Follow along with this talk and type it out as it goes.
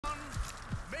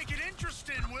Make it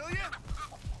interesting, will you?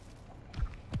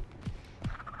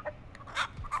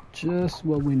 Just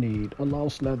what we need. A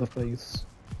lost Leatherface.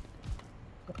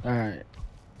 Alright.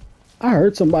 I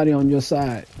heard somebody on your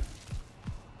side.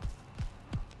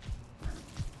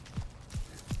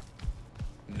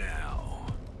 Now,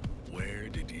 where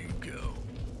did you go?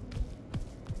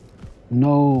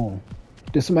 No.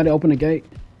 Did somebody open the gate?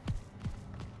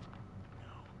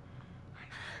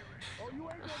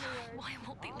 Why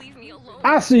won't they leave me alone?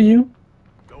 I see you.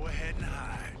 Go ahead and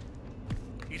hide.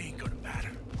 It ain't gonna matter.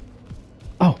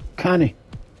 Oh, Connie.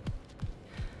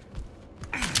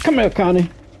 Come here, Connie.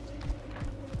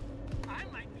 I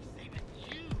might be saving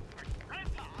you for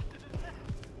Grandpa.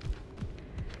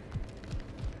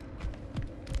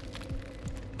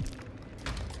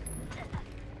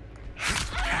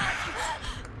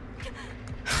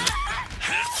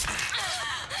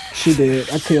 She did.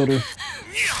 I killed her.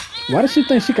 Why does she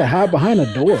think she could hide behind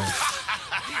a door?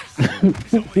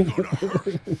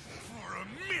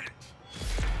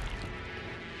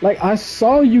 Like, I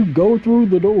saw you go through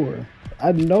the door.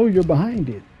 I know you're behind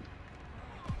it.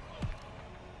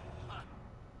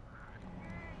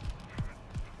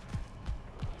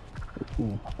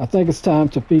 Ooh, I think it's time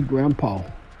to feed Grandpa.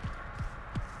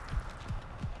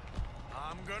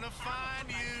 I'm gonna find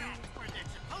you.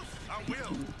 I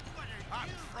will. I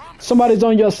promise. Somebody's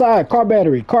on your side. Car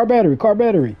battery. Car battery. Car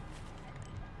battery.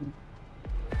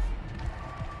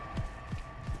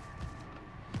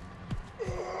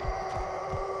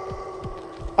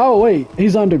 Oh, wait.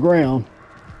 He's underground.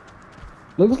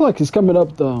 Looks like he's coming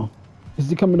up, though. Is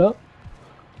he coming up?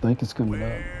 I think it's coming up.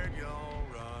 Where'd y'all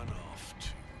run off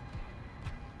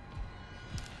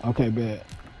to? Okay, bad.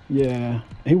 Yeah.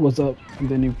 He was up, and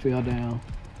then he fell down.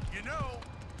 You know,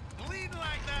 bleeding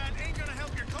like that ain't gonna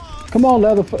help your cause. Come on,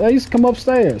 Leatherface. Come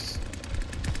upstairs.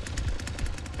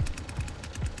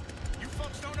 You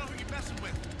folks don't know who you're messing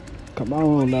with. Come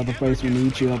on, Leatherface. We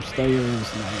need you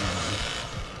upstairs, man.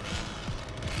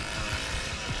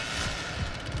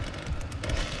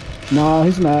 No,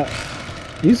 he's not.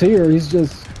 He's here. He's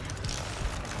just...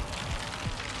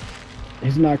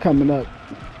 He's not coming up.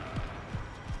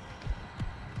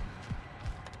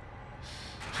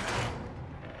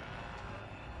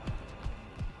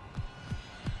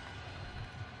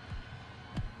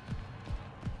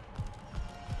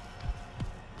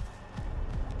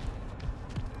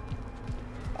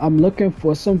 I'm looking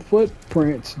for some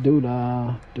footprints.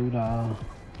 Doo-dah, doo-dah.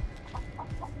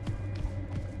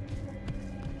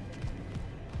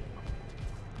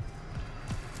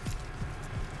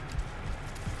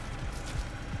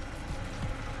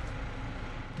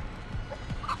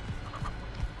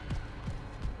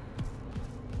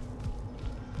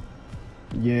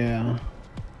 Yeah.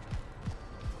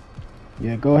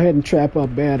 Yeah, go ahead and trap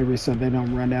up batteries so they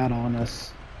don't run out on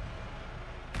us.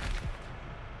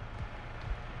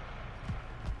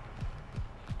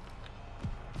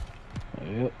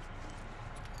 Yep.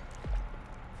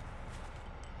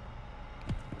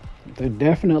 They're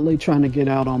definitely trying to get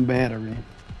out on battery.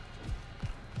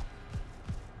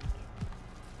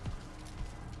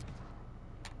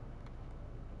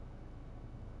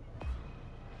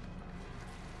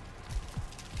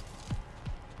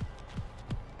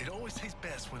 It always tastes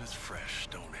best when it's fresh,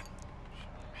 don't it?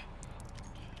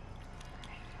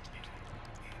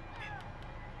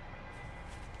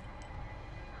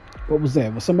 What was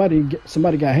that? Was somebody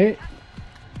got hit?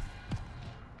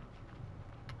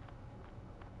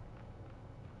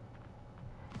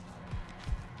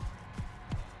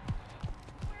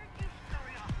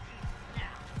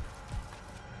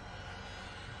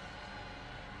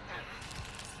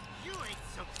 You ain't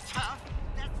so tough.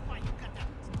 That's why you got that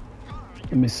scar on your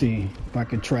Let me see if I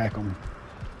can track them.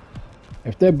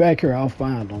 If they're back here, I'll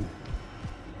find them.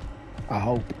 I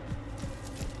hope.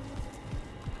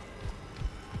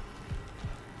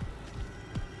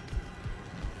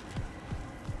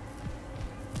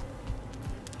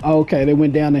 Okay, they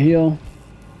went down the hill.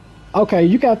 Okay,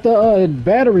 you got the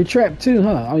battery trap too,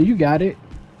 huh? Oh, you got it.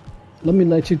 Let me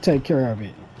let you take care of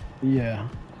it. Yeah.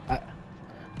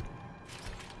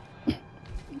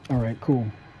 All right, cool.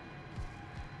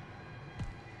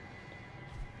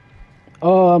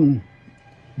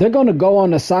 They're gonna go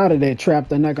on the side of that trap.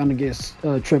 They're not gonna get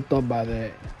tripped up by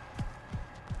that.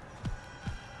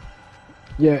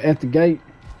 Yeah, at the gate.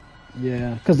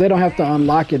 Yeah, because they don't have to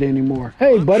unlock it anymore.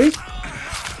 Hey, buddy.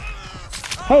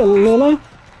 Hey, Leland.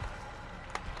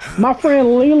 My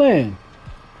friend Leland.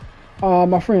 Oh,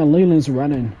 my friend Leland's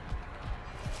running.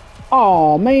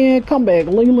 Oh, man. Come back,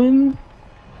 Leland.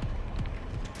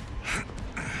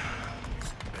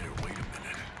 Better wait a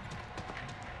minute.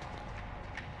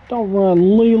 Don't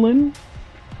run, Leland.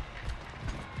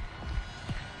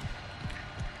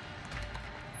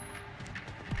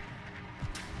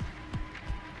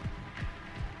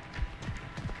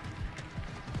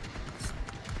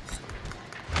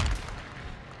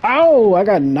 Oh, I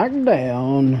got knocked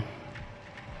down.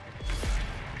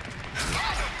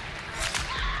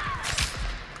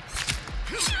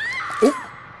 Oop.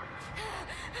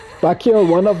 I killed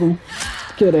one of them.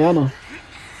 Killed Anna.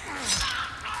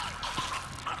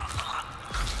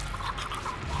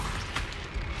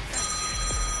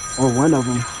 Or one of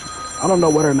them. I don't know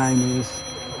what her name is.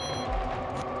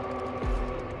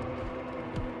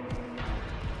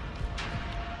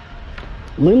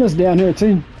 Leland's down here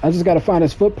too. I just gotta find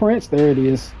his footprints. There it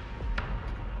is.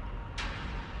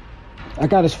 I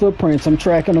got his footprints. I'm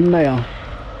tracking them now.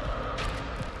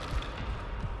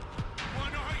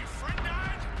 Wanna know how your friend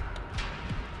died?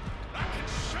 I can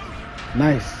show you.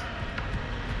 Nice.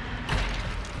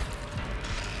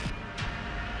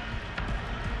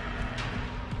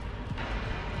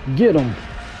 Get him.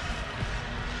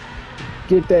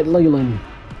 Get that Leland.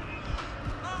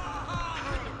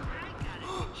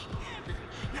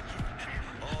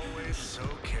 Always so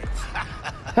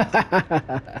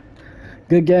careful.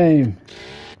 Good game.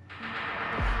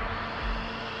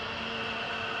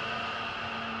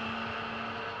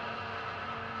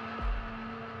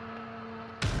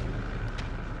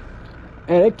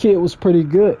 And that kid was pretty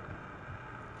good.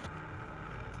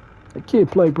 That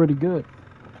kid played pretty good.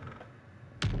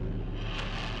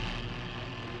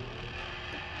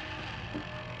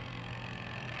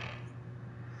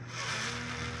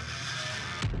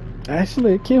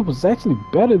 Actually, that kid was actually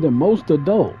better than most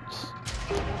adults.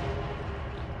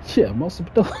 Yeah, most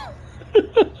adults.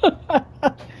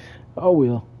 Oh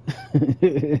well.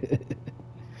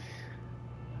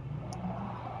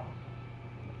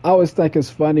 I always think it's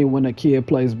funny when a kid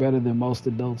plays better than most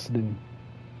adults do.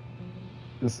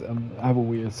 I have a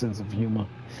weird sense of humor.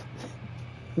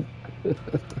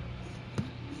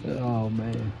 Oh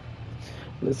man.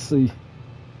 Let's see.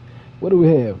 What do we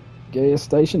have? Gas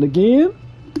station again?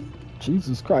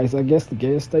 Jesus Christ, I guess the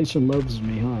gas station loves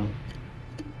me, huh?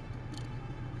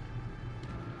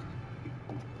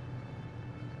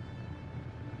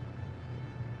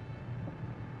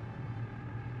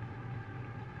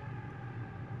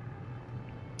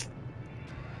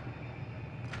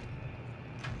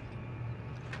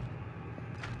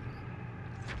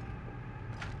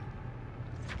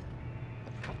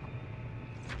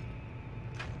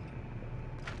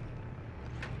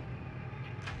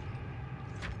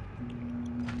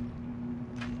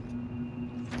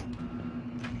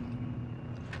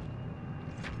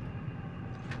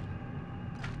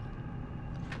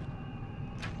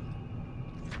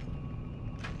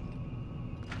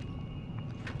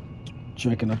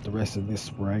 Drinking up the rest of this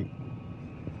Sprite.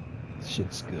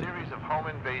 Shit's good. A series of home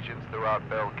invasions throughout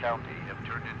Bell County have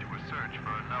turned into a search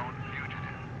for a known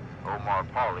fugitive. Omar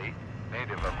Pauly,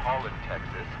 native of Holland,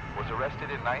 Texas, was arrested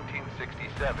in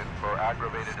 1967 for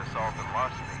aggravated assault and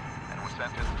larceny and was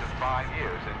sentenced to 5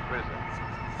 years in prison.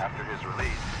 After his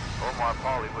release, Omar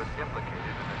Pauly was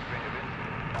implicated in a string of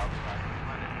incidents outside of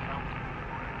Glenn County,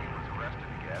 where he was arrested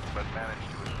again but managed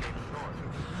to escape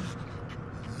authorities.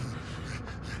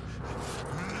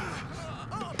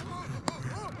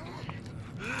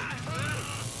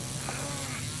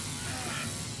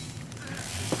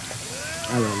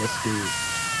 Alright, let's do it.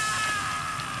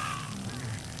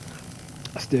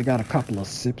 I still got a couple of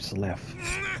sips left.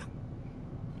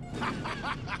 I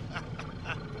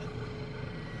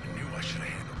knew I should have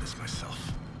handled this myself.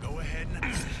 Go ahead and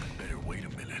better wait a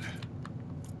minute.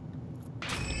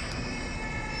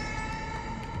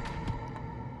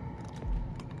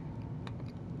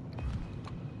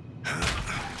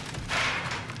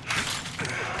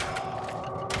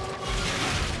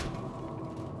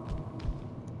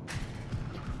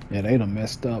 Yeah, they done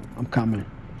messed up. I'm coming.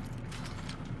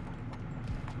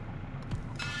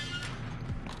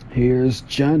 Here's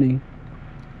Johnny.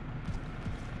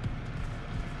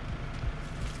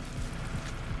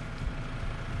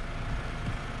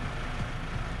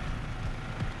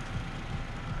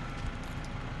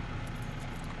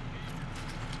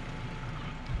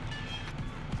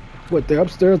 What, they're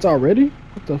upstairs already?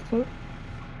 What the fuck?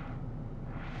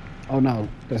 Oh no,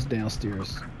 that's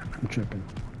downstairs. I'm tripping.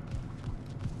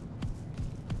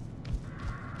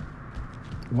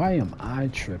 Why am I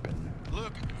tripping?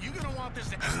 Look, you're gonna want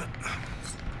this.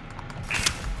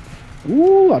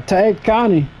 Ooh, I tagged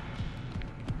Connie.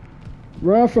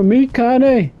 Run from me,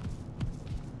 Connie.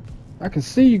 I can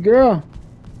see you, girl.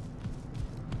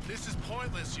 This is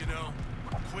pointless, you know.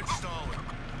 Quit stalling.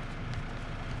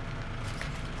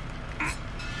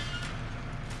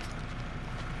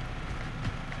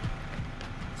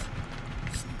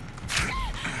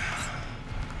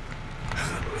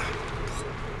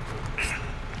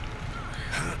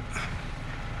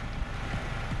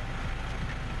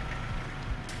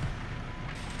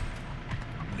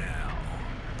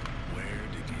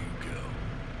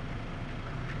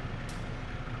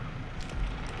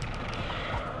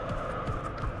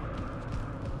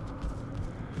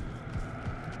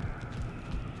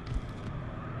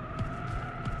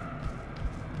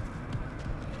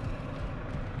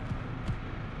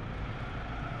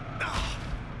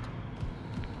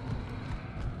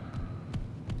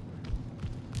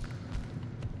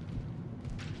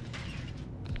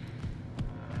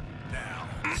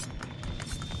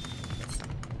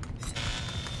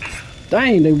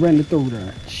 Dang, they ran it through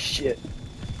there. Shit.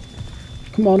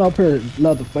 Come on up here,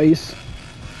 Leatherface.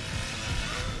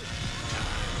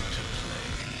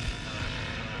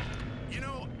 You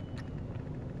know,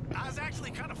 I was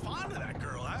actually kind of fond of that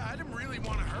girl. I didn't really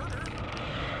want to hurt her.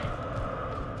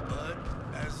 But,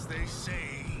 as they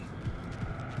say,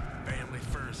 family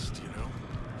first, you know?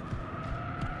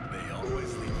 They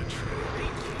always leave a trail.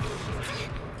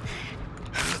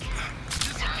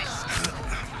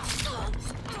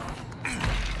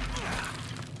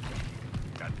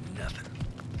 Got nothing.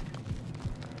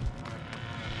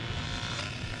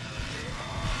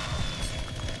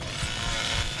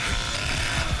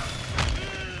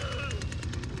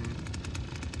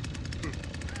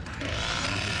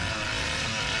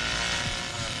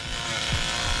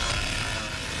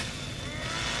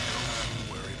 Don't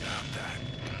worry about that.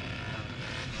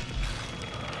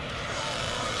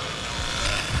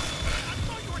 I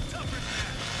thought you were tougher than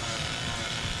that.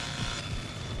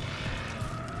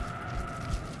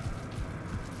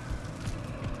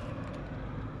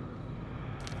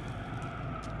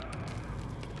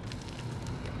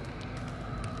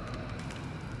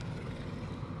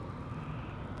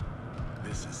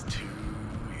 This is too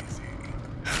easy.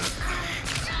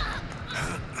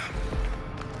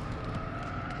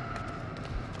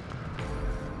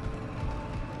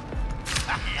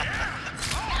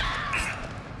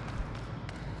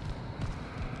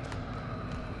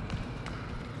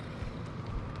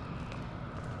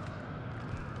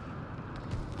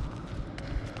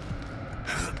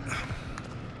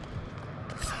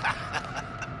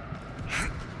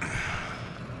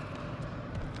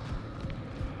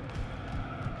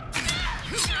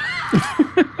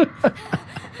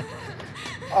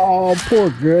 Oh, poor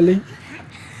girlie.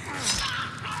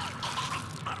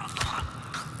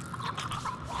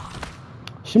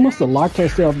 She must have locked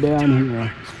herself down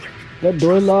here. That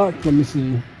door locked? Let me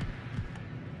see.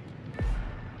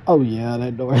 Oh yeah,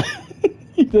 that door.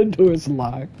 That door is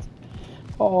locked.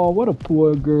 Oh, what a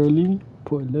poor girlie.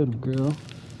 Poor little girl.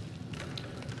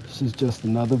 She's just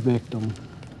another victim.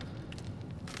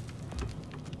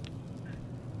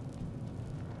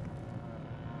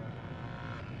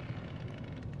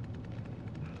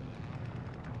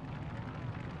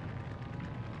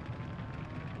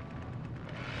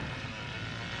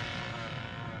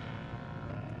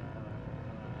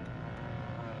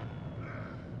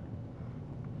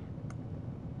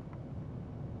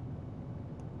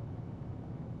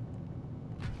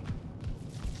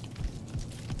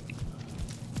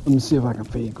 Let me see if I can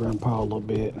feed Grandpa a little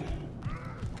bit.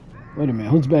 Wait a minute,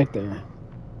 who's back there?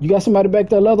 You got somebody back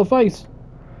there, Leatherface?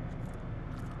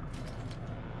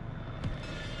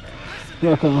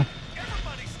 Here I come.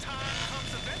 Everybody's time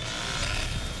comes eventually.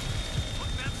 Put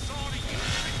that saw to use,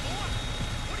 big boy.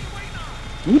 What are you waiting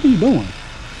on? What are you doing?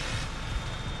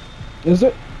 Is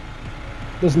it?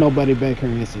 There's nobody back here,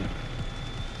 is it?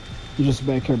 You're just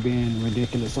back here being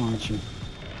ridiculous, aren't you?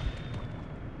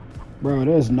 Bro,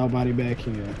 there's nobody back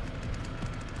here.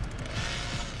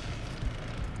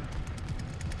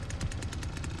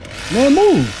 Man,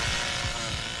 move!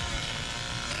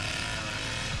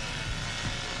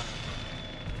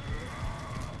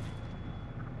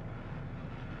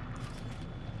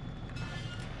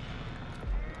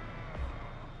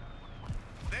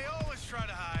 They always try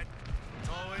to hide. It's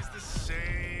always the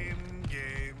same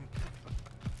game.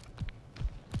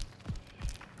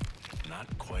 Not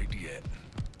quite yet.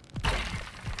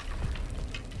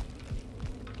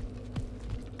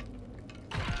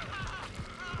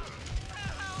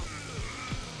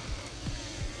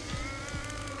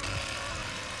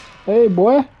 Hey,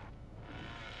 boy.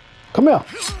 Come here. Ain't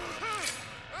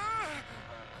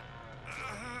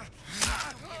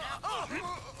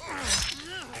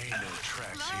no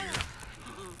tracks here.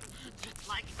 Just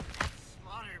like that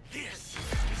slaughter. This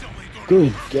is only going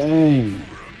Good game.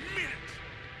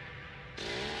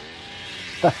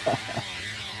 for a minute.